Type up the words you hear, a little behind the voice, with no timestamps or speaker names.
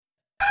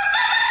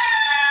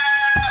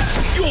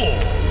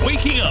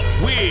Waking up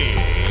with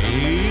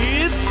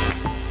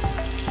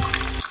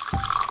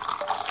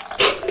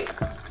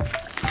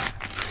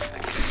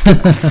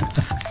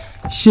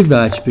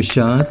Shivraj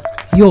Prashad,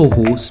 your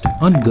host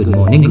on Good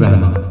Morning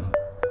Grammar.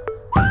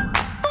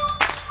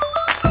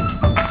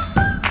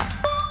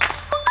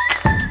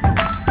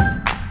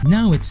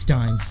 Now it's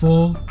time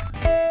for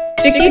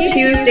Tricky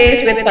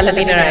Tuesdays with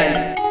Pallavi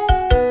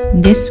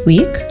Narain. This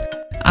week,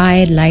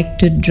 I'd like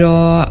to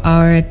draw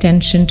our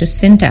attention to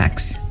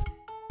syntax.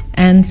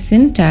 And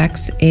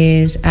syntax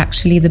is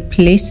actually the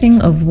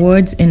placing of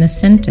words in a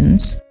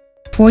sentence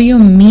for your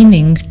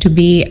meaning to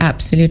be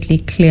absolutely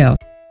clear.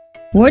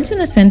 Words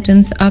in a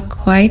sentence are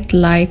quite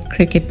like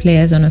cricket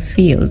players on a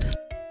field.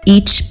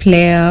 Each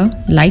player,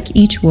 like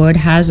each word,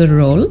 has a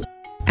role,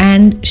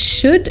 and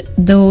should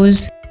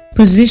those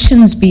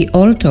positions be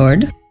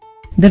altered,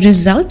 the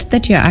result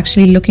that you're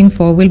actually looking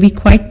for will be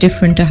quite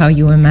different to how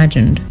you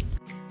imagined.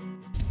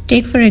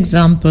 Take, for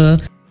example,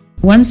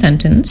 one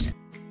sentence,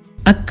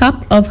 a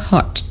cup of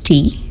hot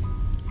tea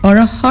or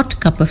a hot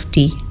cup of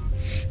tea.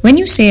 When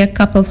you say a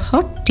cup of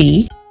hot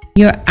tea,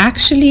 you're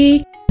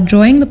actually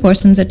drawing the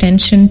person's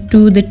attention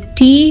to the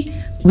tea,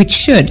 which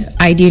should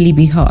ideally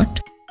be hot.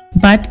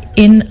 But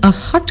in a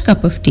hot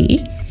cup of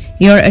tea,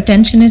 your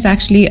attention is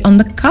actually on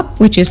the cup,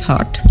 which is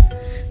hot,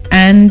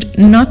 and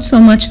not so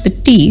much the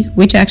tea,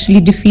 which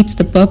actually defeats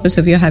the purpose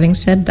of your having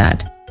said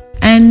that.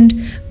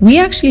 And we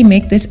actually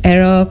make this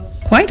error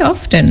quite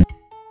often.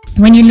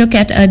 When you look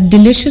at a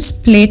delicious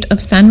plate of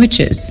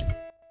sandwiches,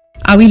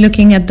 are we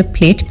looking at the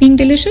plate being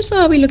delicious, or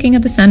are we looking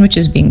at the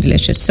sandwiches being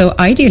delicious? So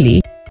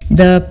ideally,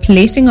 the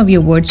placing of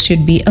your words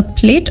should be a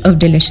plate of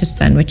delicious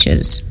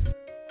sandwiches.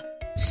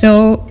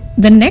 So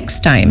the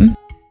next time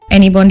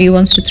anybody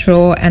wants to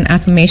throw an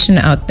affirmation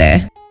out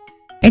there,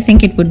 I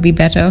think it would be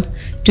better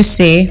to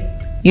say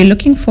you're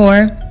looking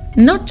for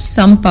not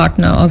some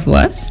partner of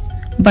worth,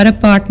 but a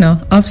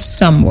partner of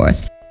some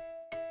worth.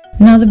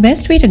 Now, the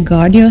best way to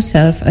guard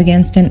yourself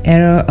against an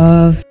error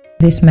of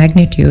this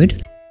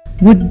magnitude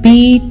would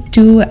be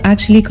to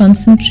actually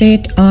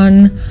concentrate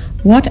on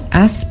what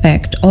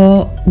aspect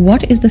or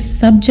what is the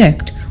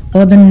subject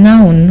or the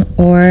noun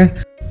or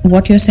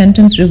what your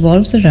sentence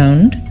revolves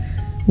around.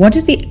 What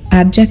is the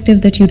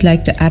adjective that you'd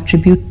like to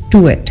attribute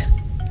to it?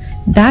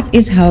 That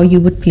is how you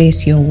would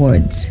place your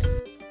words.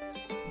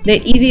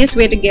 The easiest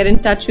way to get in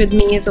touch with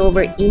me is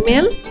over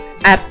email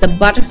at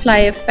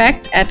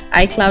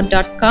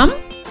thebutterflyeffect@icloud.com.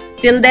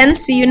 Till then,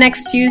 see you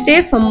next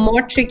Tuesday for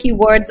more tricky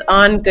words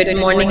on Good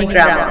Morning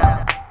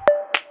Grammar.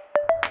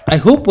 I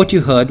hope what you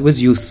heard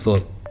was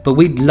useful, but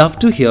we'd love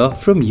to hear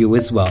from you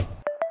as well.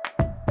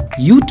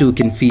 You too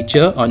can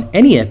feature on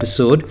any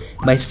episode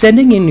by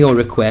sending in your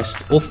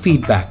request or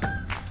feedback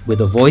with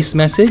a voice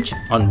message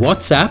on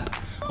WhatsApp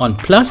on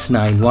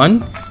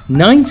 +91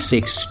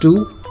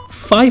 962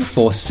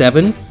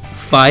 547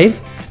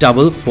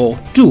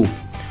 5442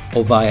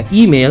 or via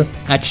email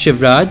at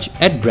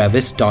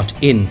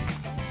shivraj@brevis.in.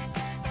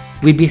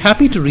 We'd be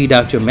happy to read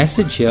out your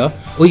message here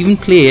or even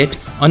play it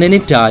on an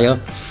entire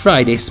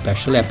Friday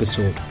special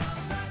episode.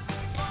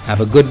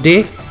 Have a good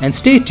day and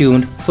stay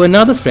tuned for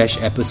another fresh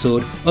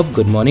episode of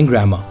Good Morning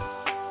Grammar.